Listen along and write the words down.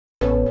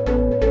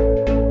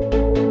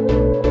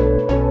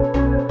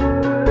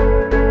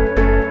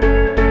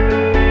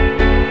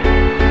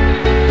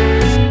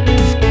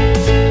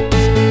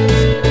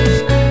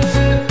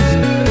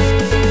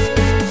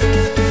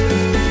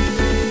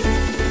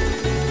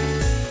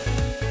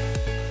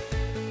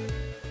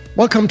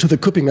Welcome to the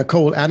Cooking a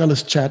Coal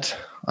Analyst Chat.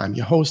 I'm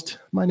your host.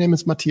 My name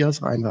is Matthias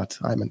Reinwarth.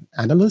 I'm an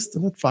analyst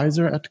and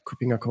advisor at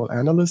Cooking a Coal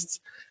Analysts.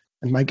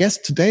 And my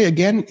guest today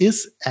again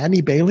is Annie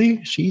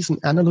Bailey. She's an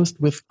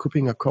analyst with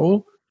Cooking a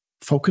Coal,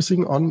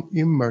 focusing on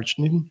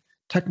emerging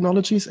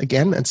technologies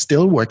again and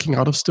still working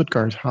out of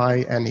Stuttgart.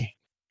 Hi, Annie.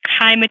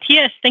 Hi,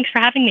 Matthias. Thanks for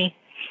having me.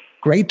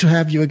 Great to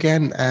have you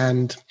again.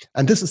 And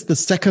this is the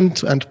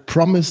second and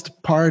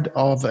promised part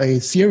of a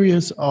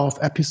series of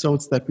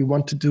episodes that we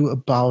want to do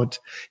about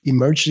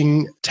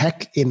emerging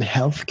tech in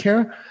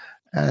healthcare.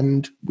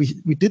 And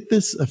we did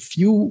this a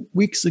few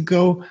weeks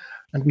ago,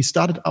 and we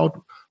started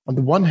out on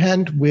the one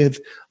hand with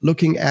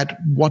looking at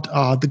what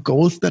are the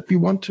goals that we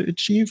want to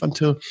achieve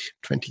until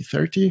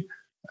 2030.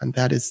 And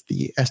that is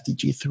the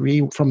SDG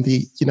 3 from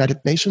the United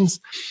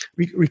Nations,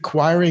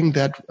 requiring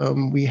that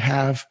we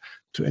have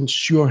to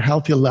ensure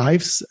healthy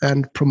lives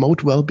and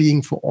promote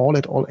well-being for all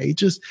at all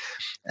ages.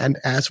 And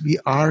as we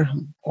are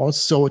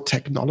also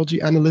technology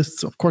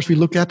analysts, of course, we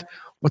look at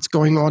what's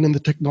going on in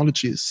the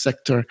technology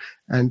sector.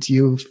 And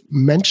you've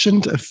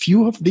mentioned a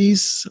few of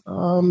these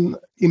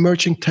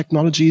emerging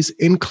technologies,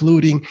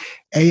 including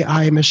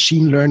AI,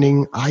 machine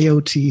learning,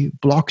 IoT,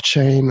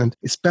 blockchain, and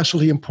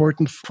especially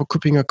important for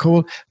Cooking a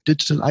Coal,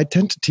 digital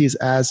identities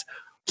as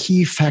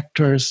key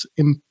factors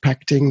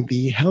impacting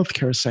the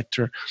healthcare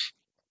sector.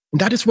 And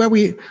that is where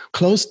we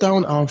close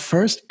down our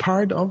first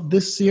part of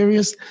this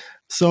series.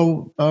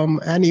 So,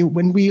 Annie,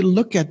 when we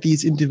look at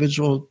these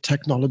individual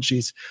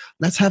technologies,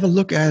 let's have a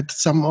look at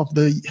some of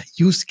the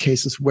use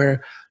cases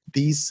where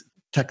these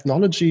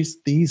technologies,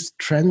 these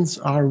trends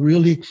are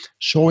really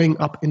showing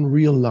up in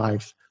real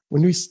life.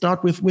 When we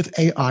start with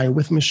AI,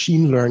 with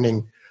machine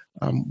learning,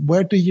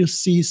 where do you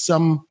see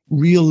some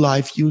real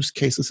life use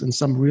cases and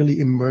some really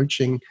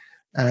emerging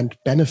and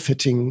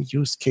benefiting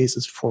use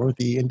cases for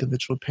the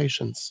individual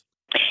patients?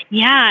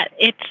 Yeah,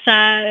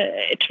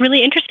 it's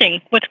really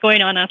interesting what's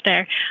going on out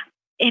there.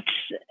 It's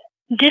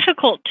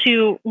difficult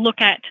to look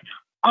at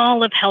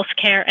all of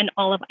healthcare and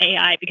all of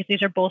AI because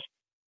these are both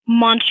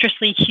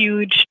monstrously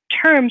huge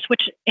terms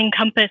which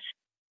encompass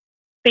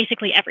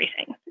basically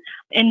everything.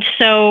 And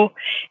so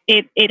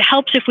it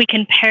helps if we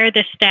can pare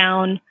this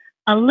down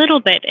a little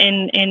bit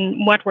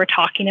in what we're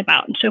talking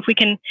about. And so if we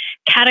can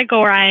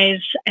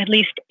categorize at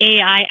least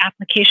AI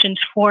applications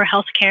for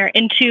healthcare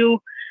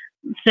into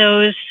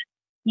those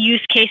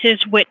use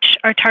cases which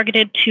are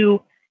targeted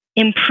to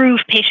improve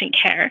patient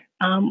care.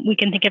 We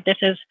can think of this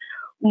as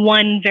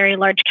one very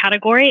large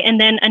category, and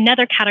then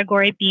another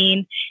category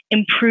being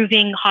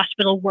improving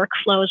hospital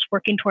workflows,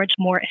 working towards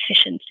more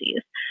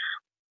efficiencies.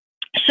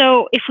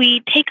 So if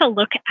we take a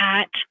look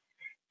at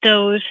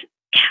those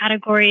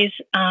categories,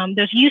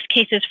 those use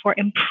cases for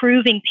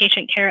improving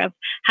patient care, of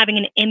having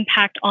an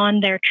impact on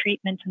their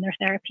treatments and their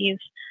therapies,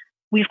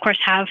 we of course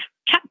have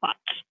chatbots.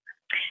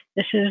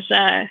 This is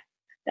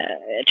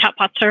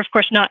chatbots are, of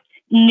course, not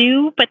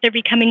new, but they're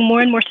becoming more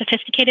and more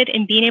sophisticated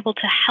in being able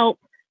to help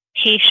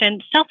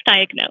patients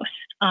self-diagnose,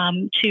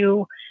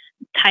 to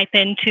type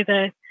into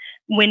the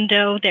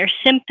window their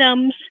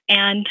symptoms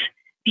and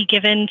be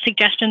given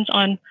suggestions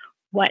on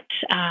what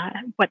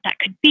that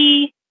could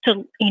be,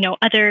 to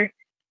other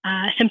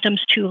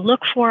symptoms to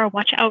look for,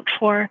 watch out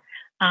for,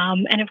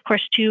 and of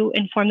course to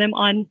inform them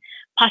on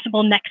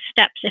possible next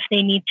steps if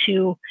they need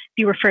to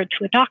be referred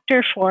to a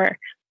doctor for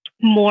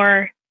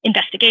more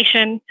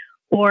investigation,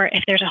 or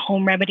if there's a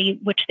home remedy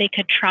which they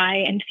could try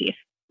and see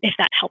if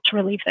that helps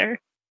relieve their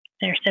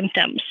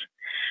symptoms.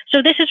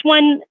 So this is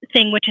one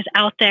thing which is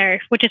out there,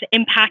 which is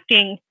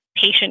impacting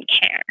patient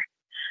care.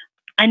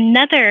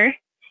 Another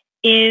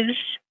is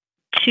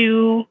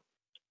to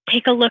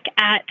take a look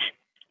at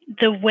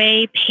the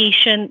way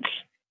patients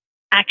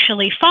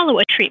actually follow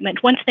a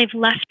treatment once they've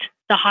left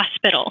the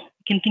hospital.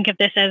 You can think of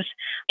this as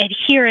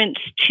adherence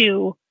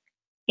to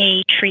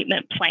a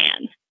treatment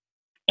plan.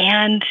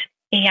 And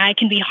AI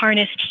can be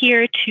harnessed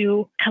here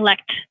to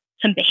collect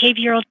some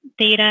behavioral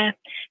data,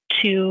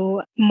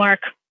 to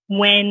mark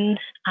when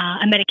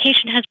a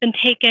medication has been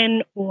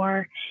taken,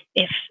 or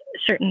if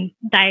certain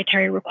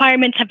dietary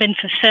requirements have been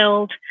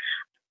fulfilled.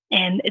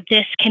 And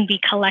this can be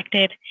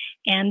collected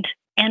and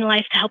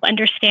analyzed to help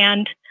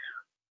understand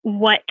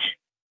what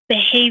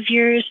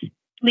behaviors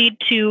lead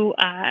to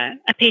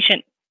a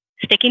patient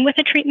sticking with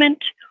a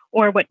treatment,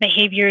 or what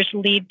behaviors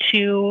lead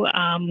to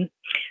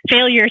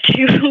failure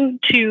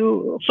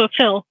to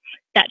fulfill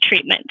that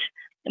treatment,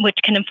 which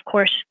can, of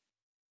course,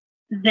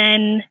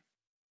 then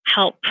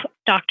help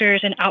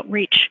doctors and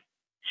outreach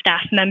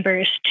staff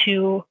members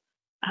to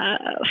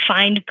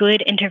find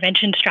good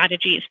intervention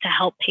strategies to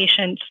help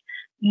patients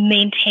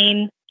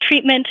maintain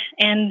treatment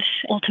and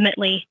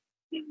ultimately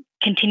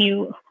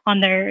continue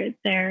on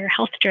their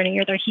health journey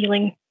or their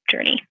healing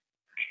journey.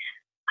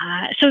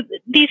 So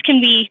these can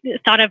be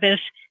thought of as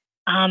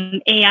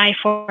AI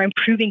for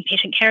improving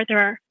patient care. There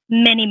are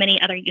many, many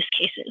other use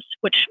cases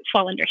which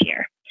fall under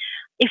here.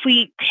 If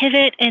we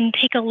pivot and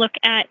take a look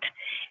at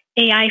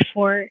AI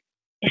for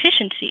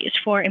efficiencies,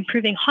 for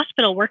improving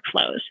hospital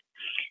workflows,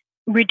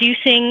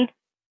 reducing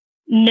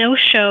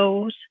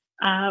no-shows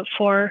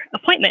for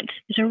appointments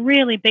is a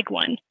really big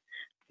one.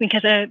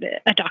 because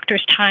a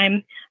doctor's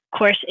time, of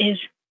course, is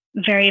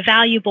very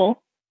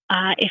valuable.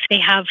 If they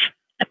have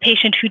a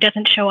patient who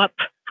doesn't show up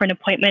for an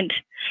appointment,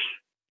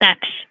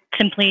 that's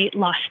simply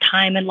lost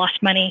time and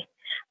lost money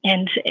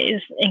and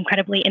is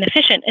incredibly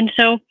inefficient. And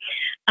so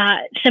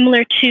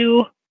similar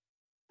to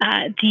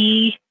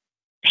the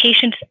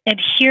patient's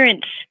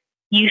adherence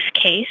use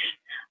case,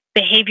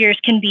 behaviors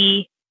can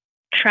be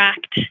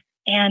tracked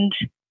and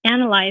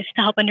analyzed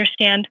to help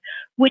understand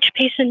which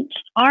patients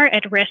are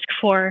at risk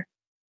for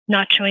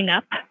not showing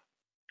up,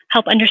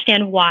 help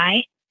understand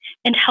why,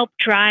 and help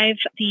drive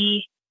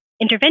the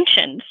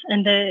interventions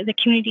and the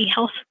community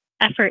health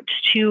efforts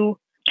to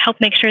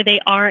help make sure they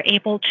are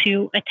able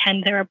to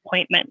attend their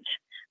appointment.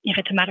 If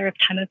it's a matter of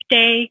time of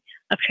day,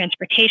 of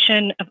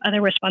transportation, of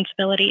other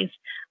responsibilities,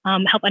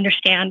 help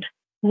understand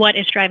what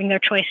is driving their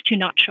choice to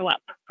not show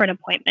up for an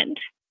appointment.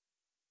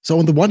 So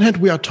on the one hand,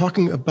 we are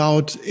talking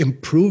about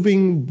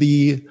improving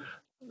the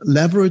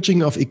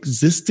leveraging of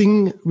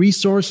existing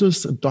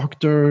resources, a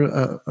doctor,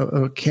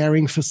 a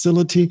caring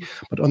facility.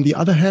 But on the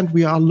other hand,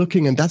 we are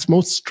looking, and that's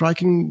most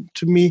striking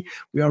to me,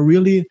 we are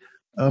really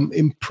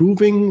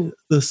improving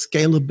the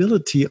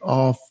scalability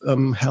of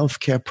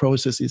healthcare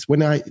processes.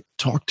 When I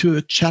talk to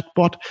a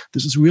chatbot,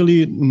 this is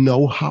really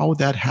know-how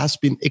that has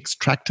been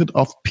extracted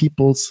of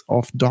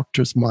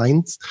doctors'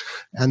 minds,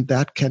 and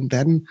that can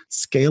then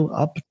scale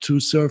up to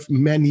serve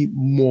many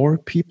more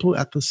people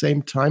at the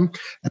same time,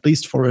 at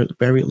least for a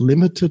very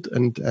limited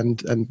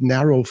and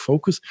narrow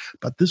focus.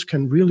 But this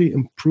can really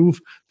improve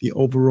the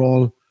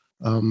overall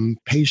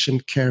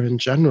patient care in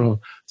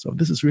general. So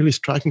this is really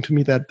striking to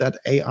me that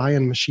AI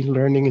and machine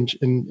learning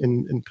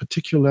in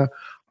particular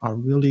are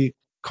really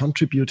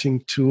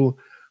contributing to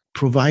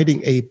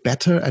providing a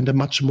better and a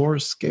much more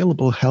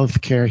scalable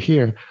healthcare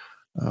here.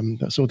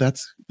 So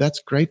that's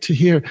great to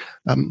hear.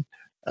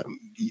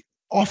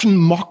 Often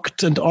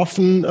mocked and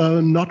often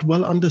not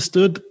well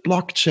understood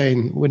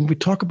blockchain. When we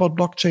talk about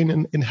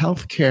blockchain in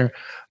healthcare,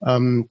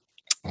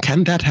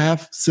 can that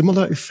have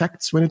similar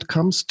effects when it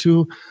comes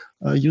to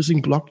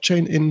using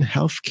blockchain in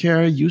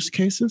healthcare use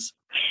cases?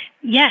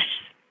 Yes.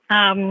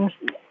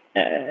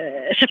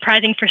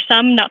 Surprising for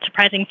some, not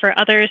surprising for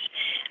others.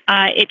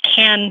 It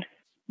can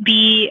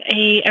be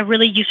a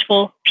really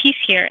useful piece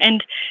here.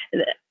 And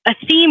a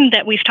theme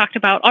that we've talked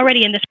about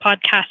already in this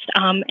podcast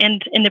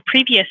and in the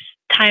previous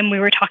time we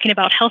were talking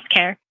about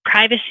healthcare,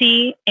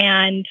 privacy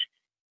and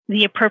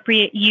the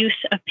appropriate use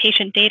of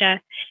patient data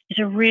is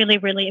a really,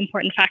 really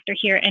important factor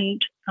here.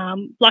 And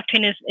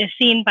blockchain is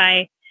seen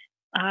by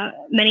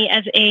many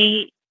as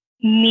a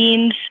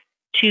means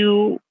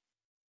to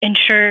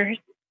ensure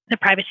the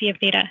privacy of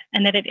data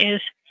and that it is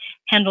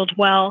handled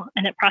well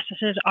and that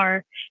processes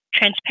are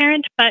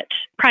transparent but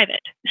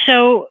private.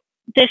 So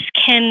this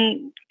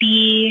can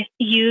be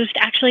used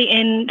actually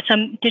in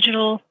some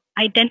digital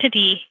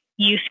identity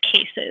use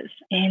cases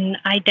in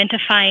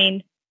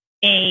identifying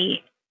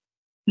a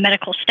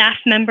medical staff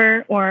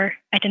member or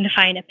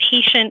identifying a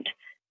patient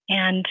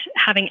and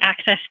having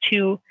access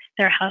to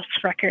their health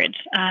records.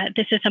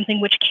 This is something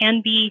which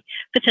can be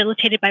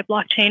facilitated by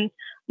blockchain,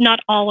 not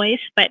always,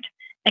 but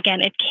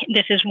again,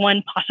 this is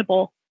one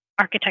possible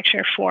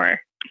architecture for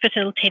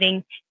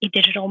facilitating a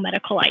digital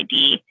medical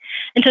ID.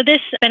 And so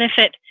this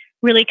benefit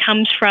really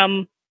comes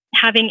from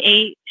having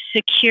a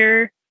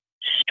secure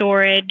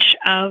storage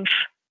of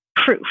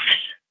proofs,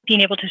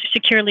 being able to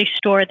securely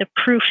store the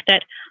proof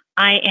that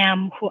I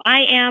am who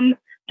I am,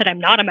 that I'm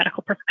not a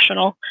medical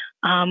professional.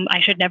 I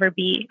should never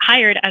be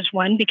hired as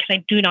one because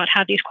I do not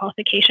have these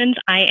qualifications.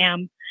 I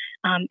am,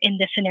 in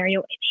this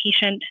scenario, a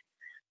patient.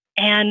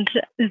 And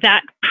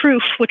that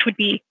proof, which would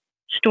be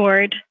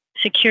stored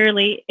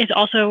securely, is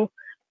also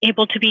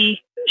able to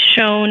be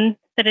shown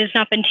that it has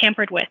not been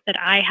tampered with, that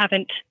I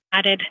haven't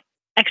added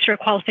extra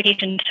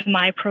qualifications to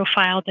my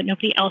profile, that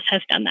nobody else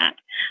has done that.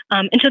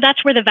 And so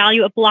that's where the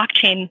value of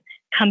blockchain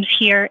comes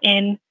here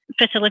in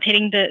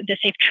facilitating the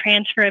safe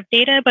transfer of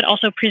data, but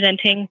also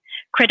presenting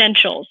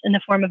credentials in the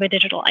form of a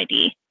digital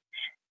ID.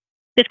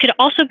 This could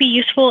also be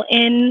useful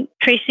in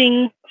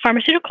tracing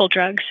pharmaceutical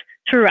drugs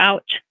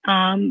throughout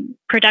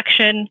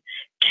production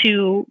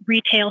to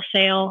retail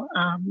sale,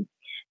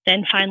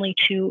 then finally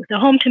to the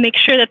home, to make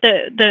sure that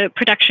the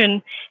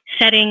production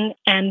setting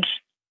and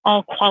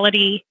all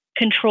quality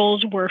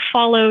controls were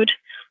followed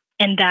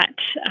and that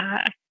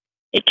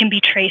it can be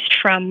traced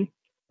from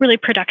really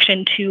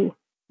production to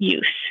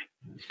use.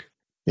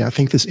 Yeah, I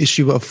think this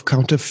issue of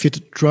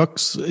counterfeit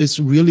drugs is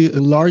really a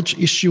large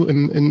issue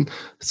in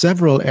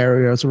several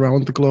areas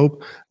around the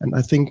globe. And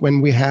I think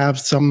when we have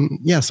some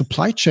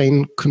supply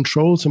chain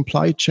control,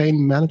 supply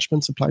chain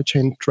management, supply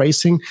chain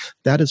tracing,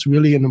 that is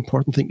really an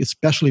important thing,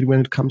 especially when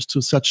it comes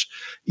to such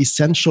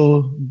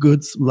essential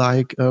goods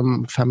like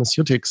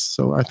pharmaceutics.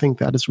 So I think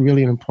that is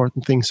really an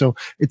important thing. So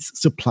it's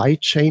supply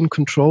chain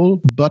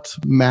control, but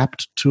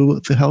mapped to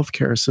the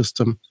healthcare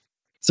system.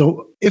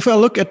 So if I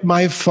look at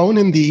my phone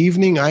in the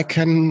evening, I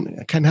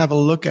can have a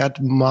look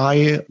at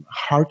my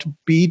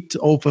heartbeat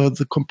over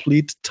the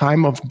complete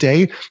time of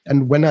day.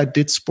 And when I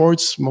did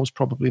sports, most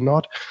probably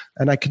not.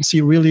 And I can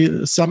see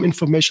really some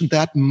information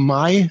that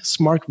my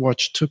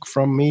smartwatch took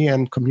from me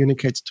and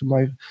communicates to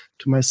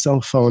my cell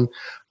phone.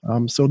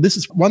 So this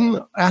is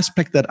one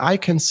aspect that I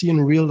can see in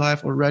real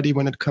life already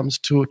when it comes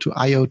to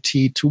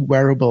IoT, to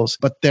wearables.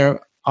 But there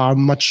are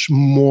much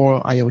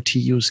more IoT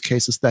use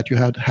cases that you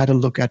had a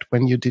look at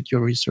when you did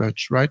your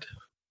research, right?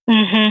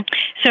 Mm-hmm.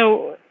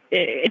 So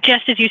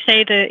just as you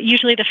say,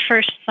 usually the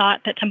first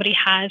thought that somebody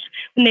has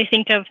when they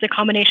think of the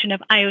combination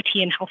of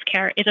IoT and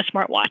healthcare is a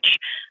smartwatch.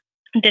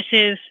 This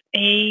is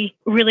a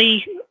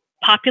really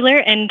popular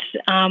and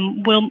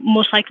will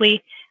most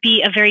likely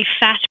be a very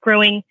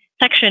fast-growing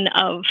section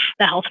of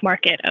the health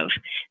market, of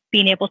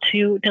being able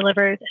to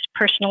deliver this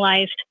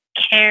personalized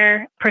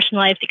care,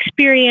 personalized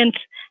experience,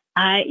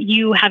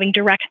 you having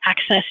direct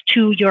access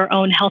to your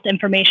own health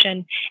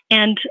information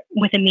and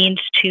with a means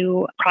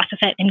to process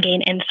it and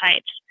gain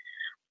insights.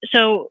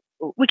 So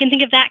we can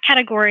think of that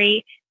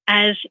category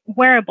as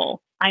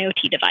wearable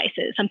IoT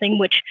devices, something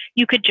which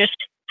you could just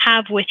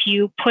have with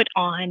you, put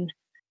on,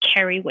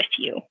 carry with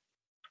you.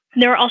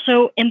 There are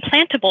also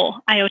implantable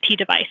IoT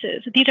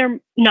devices. These are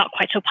not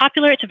quite so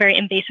popular. It's a very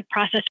invasive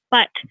process,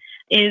 but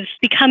is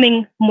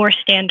becoming more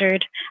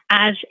standard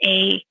as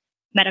a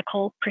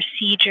medical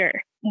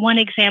procedure. One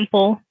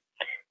example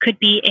could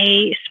be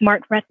a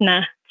smart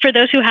retina. For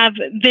those who have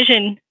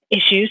vision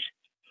issues,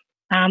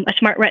 a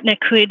smart retina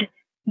could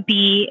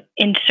be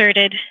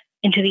inserted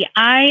into the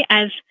eye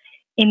as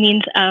a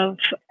means of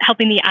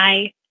helping the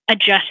eye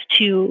adjust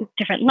to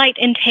different light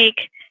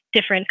intake,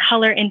 different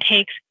color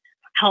intakes,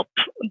 help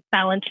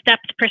balance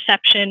depth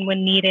perception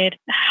when needed,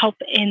 help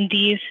in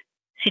these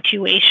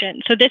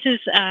situations. So this is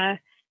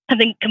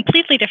something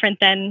completely different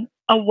than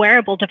a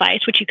wearable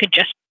device, which you could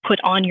just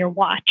put on your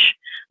watch,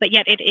 but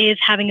yet it is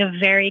having a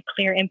very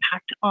clear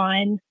impact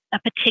on a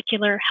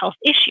particular health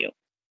issue.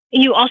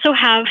 You also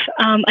have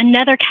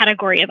another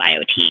category of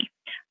IoT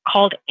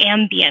called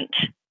ambient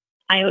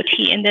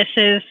IoT, and this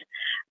is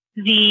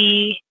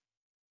the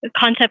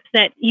concept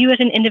that you as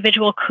an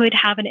individual could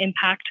have an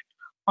impact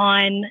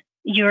on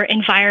your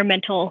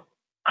environmental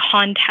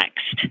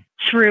context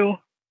through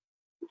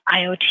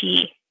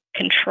IoT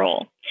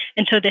control.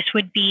 And so this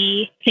would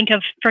be, think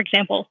of, for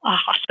example, a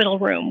hospital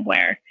room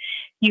where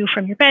you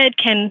from your bed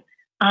can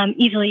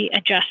easily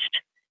adjust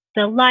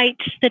the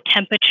lights, the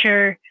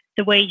temperature,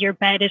 the way your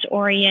bed is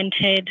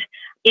oriented,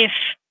 if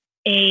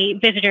a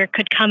visitor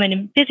could come in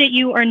and visit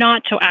you or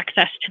not, so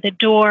access to the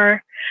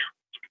door,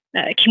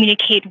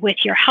 communicate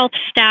with your health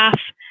staff,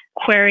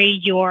 query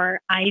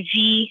your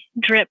IV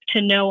drip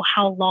to know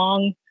how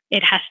long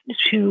it has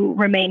to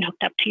remain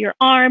hooked up to your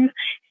arm,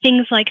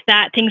 things like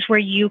that, things where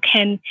you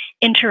can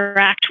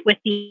interact with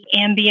the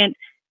ambient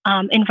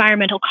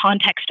environmental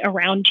context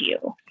around you.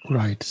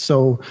 Right.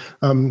 So,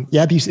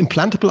 these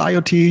implantable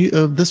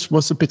IoT, this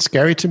was a bit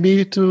scary to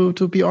me, to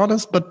be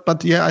honest.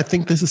 But yeah, I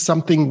think this is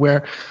something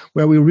where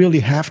we really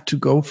have to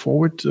go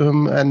forward,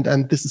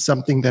 and this is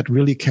something that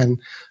really can,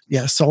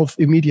 solve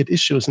immediate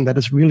issues, and that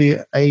is really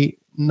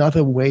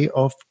another way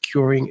of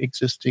curing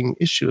existing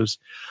issues.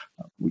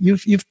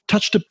 You've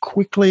touched up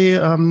quickly.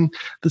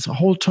 This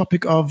whole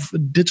topic of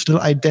digital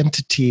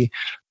identity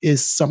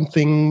is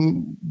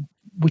something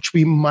which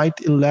we might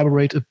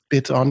elaborate a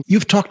bit on.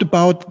 You've talked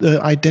about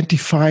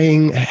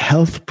identifying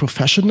health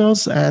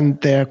professionals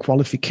and their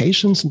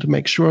qualifications, and to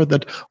make sure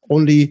that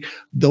only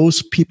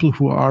those people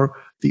who are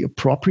the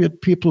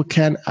appropriate people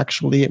can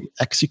actually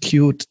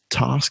execute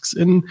tasks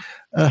in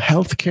a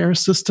healthcare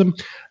system.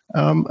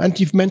 And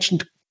you've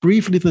mentioned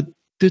briefly the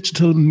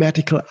digital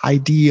medical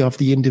ID of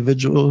the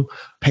individual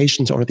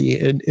patients or the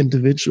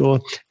individual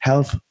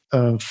health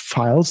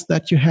files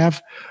that you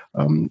have.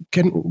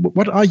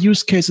 What are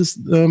use cases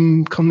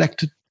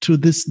connected to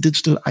this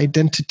digital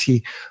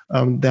identity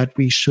that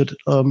we should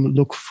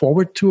look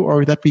forward to,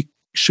 or that we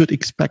should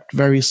expect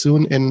very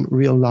soon in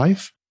real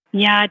life?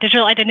 Yeah,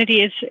 digital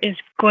identity is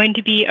going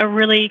to be a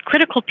really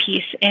critical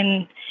piece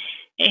in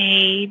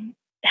a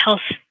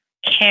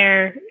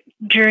healthcare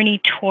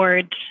journey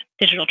towards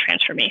digital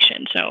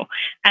transformation. So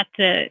at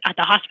the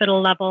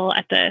hospital level,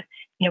 at the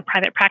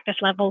private practice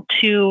level,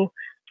 to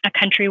a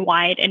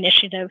countrywide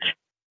initiative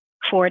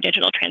for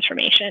digital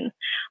transformation.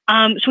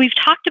 So we've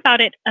talked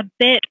about it a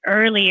bit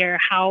earlier,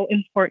 how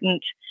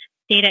important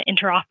data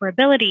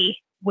interoperability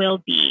will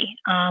be,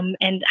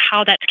 and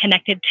how that's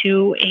connected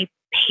to a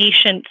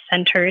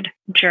patient-centered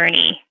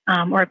journey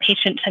or a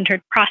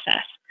patient-centered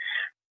process.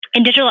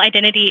 And digital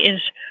identity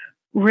is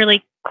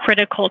really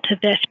critical to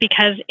this,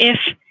 because if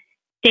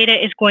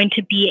data is going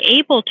to be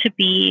able to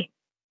be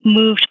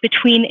moved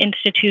between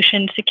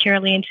institutions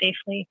securely and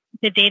safely,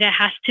 the data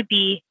has to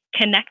be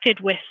connected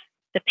with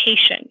the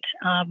patient,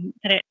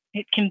 that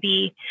it can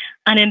be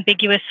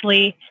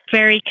unambiguously,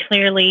 very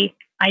clearly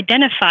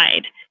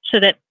identified, so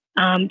that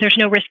there's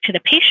no risk to the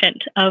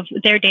patient of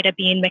their data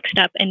being mixed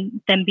up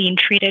and them being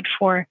treated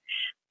for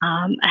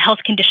a health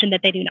condition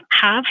that they do not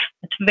have.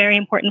 It's very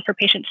important for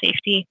patient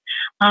safety,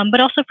 but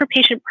also for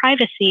patient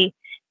privacy,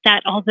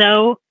 that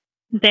although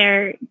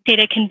their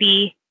data can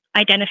be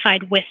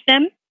identified with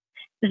them,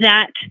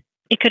 that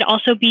it could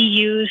also be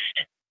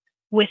used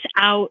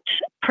without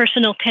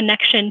personal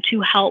connection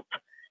to help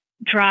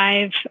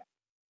drive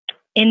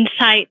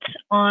insights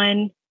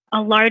on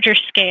a larger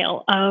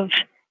scale of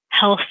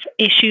health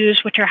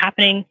issues which are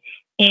happening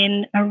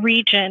in a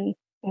region,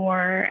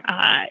 or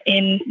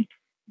in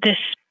this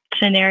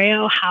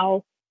scenario,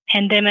 how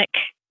pandemic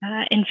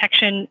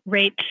infection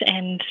rates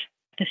and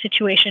the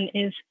situation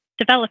is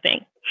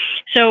developing.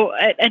 So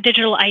a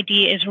digital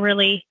ID is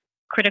really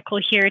critical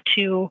here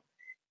to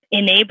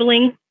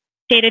enabling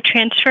data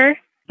transfer,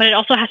 but it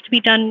also has to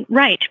be done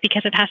right,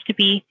 because it has to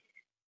be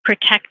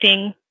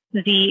protecting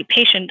the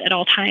patient at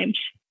all times.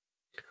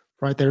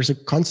 Right. There's a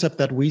concept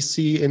that we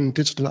see in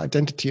digital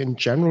identity in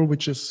general,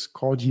 which is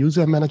called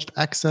user-managed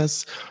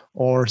access,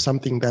 or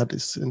something that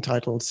is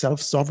entitled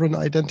self-sovereign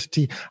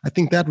identity. I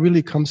think that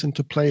really comes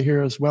into play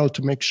here as well,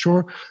 to make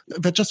sure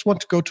if I just want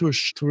to go to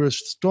a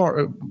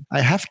store,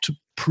 I have to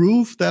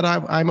prove that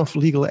I'm of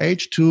legal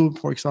age to,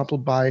 for example,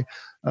 buy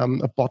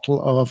a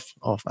bottle of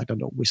I don't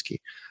know,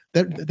 whiskey.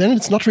 Then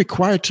it's not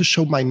required to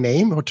show my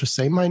name or to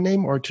say my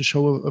name or to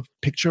show a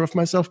picture of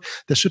myself.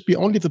 There should be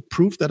only the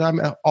proof that I'm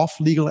of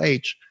legal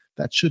age.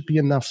 That should be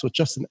enough. So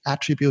just an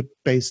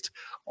attribute-based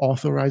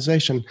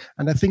authorization.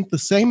 And I think the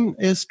same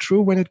is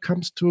true when it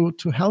comes to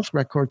health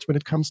records, when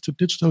it comes to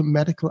digital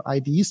medical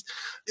IDs.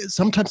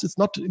 Sometimes it's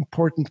not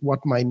important what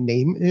my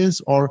name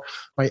is or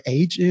my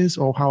age is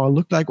or how I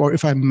look like or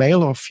if I'm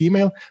male or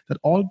female. That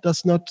all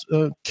does not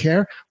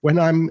care when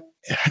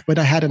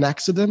I had an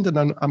accident and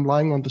I'm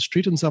lying on the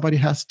street and somebody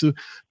has to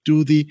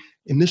do the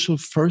initial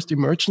first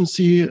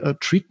emergency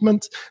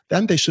treatment.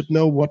 Then they should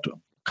know what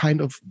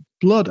kind of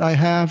blood I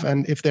have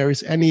and if there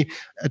is any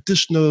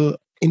additional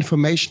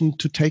information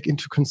to take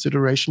into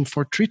consideration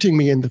for treating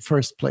me in the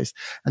first place.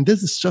 And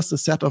this is just a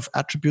set of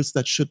attributes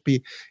that should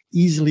be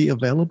easily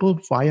available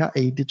via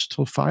a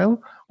digital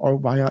file or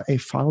via a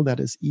file that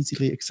is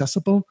easily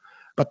accessible.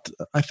 But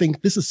I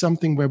think this is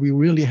something where we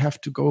really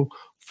have to go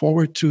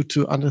forward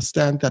to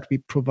understand that we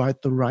provide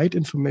the right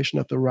information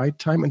at the right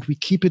time and we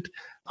keep it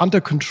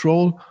under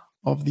control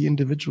of the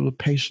individual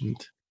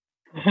patient.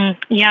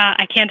 Mm-hmm. Yeah,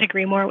 I can't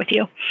agree more with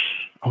you.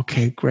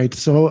 Okay, great.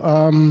 So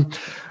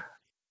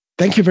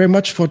thank you very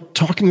much for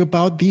talking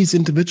about these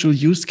individual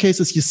use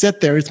cases. You said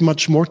there is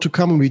much more to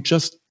come, and we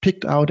just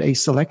picked out a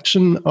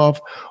selection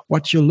of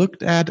what you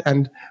looked at,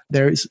 and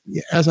there is,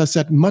 as I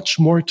said, much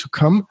more to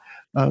come.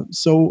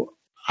 So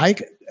I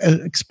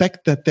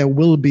expect that there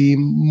will be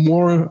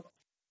more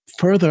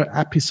further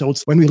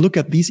episodes when we look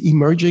at these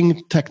emerging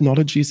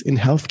technologies in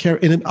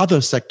healthcare and in other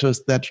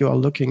sectors that you are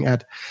looking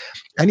at.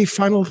 Any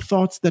final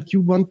thoughts that you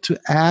want to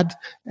add,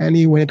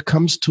 Annie, when it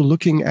comes to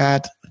looking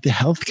at the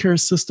healthcare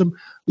system?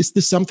 Is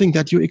this something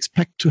that you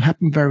expect to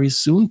happen very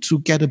soon, to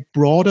get a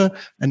broader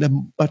and a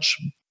much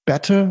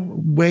better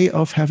way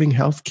of having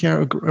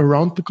healthcare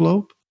around the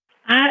globe?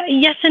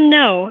 Yes and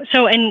no.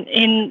 So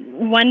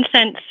in one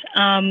sense,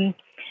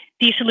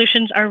 these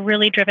solutions are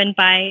really driven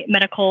by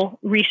medical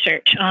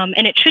research,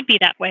 and it should be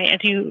that way. As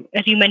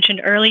you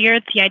mentioned earlier,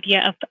 the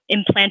idea of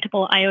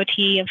implantable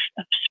IoT, of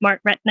smart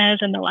retinas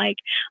and the like,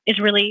 is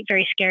really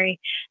very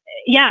scary.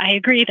 Yeah, I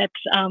agree.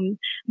 That's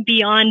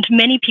beyond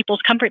many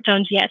people's comfort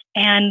zones, yes,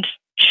 and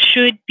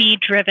should be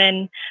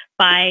driven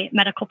by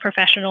medical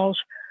professionals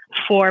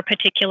for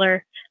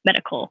particular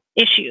medical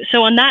issues.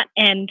 So on that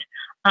end,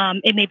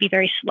 it may be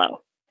very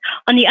slow.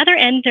 On the other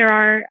end, there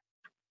are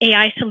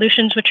AI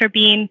solutions which are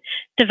being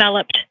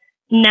developed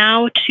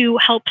now to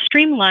help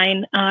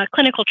streamline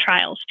clinical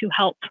trials, to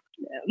help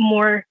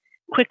more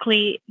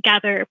quickly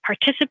gather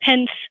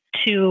participants,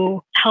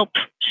 to help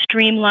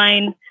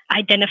streamline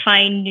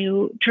identifying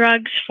new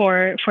drugs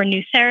for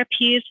new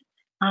therapies,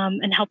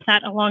 and help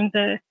that along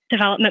the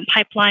development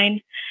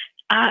pipeline.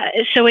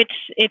 So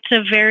it's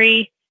a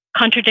very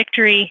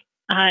contradictory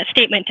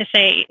statement to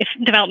say if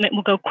development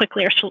will go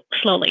quickly or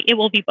slowly. It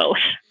will be both.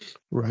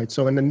 Right.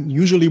 So, and then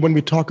usually when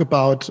we talk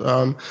about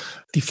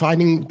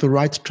defining the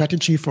right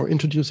strategy for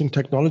introducing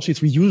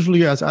technologies, we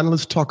usually as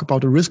analysts talk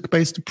about a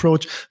risk-based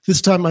approach.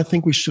 This time, I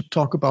think we should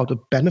talk about a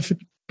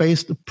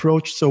benefit-based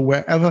approach. So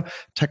wherever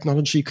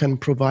technology can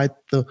provide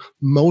the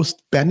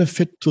most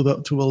benefit to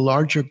a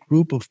larger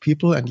group of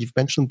people, and you've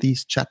mentioned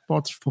these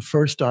chatbots for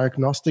first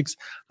diagnostics,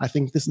 I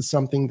think this is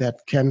something that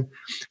can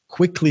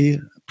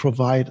quickly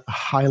provide a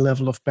high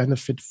level of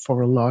benefit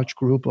for a large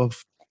group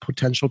of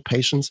potential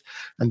patients.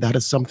 And that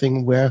is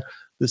something where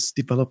this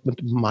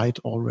development might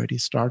already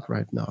start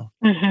right now.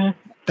 Mm-hmm.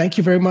 Thank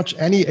you very much,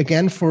 Annie,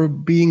 again, for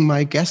being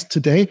my guest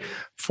today.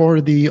 For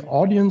the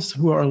audience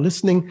who are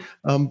listening,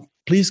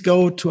 please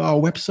go to our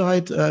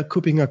website,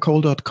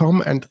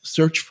 kuppingercole.com, and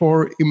search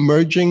for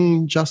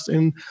emerging just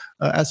in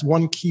as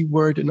one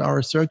keyword in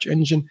our search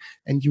engine,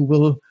 and you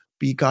will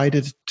be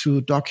guided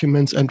to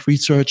documents and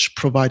research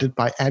provided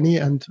by Annie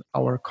and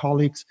our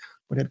colleagues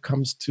when it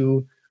comes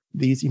to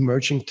these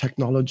emerging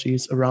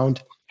technologies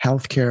around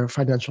healthcare,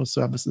 financial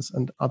services,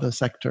 and other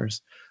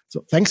sectors.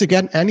 So thanks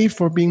again, Annie,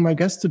 for being my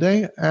guest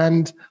today,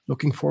 and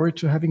looking forward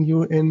to having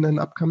you in an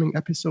upcoming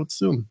episode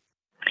soon.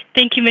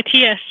 Thank you,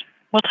 Matthias.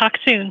 We'll talk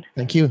soon.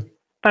 Thank you.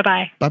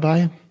 Bye-bye.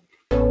 Bye-bye.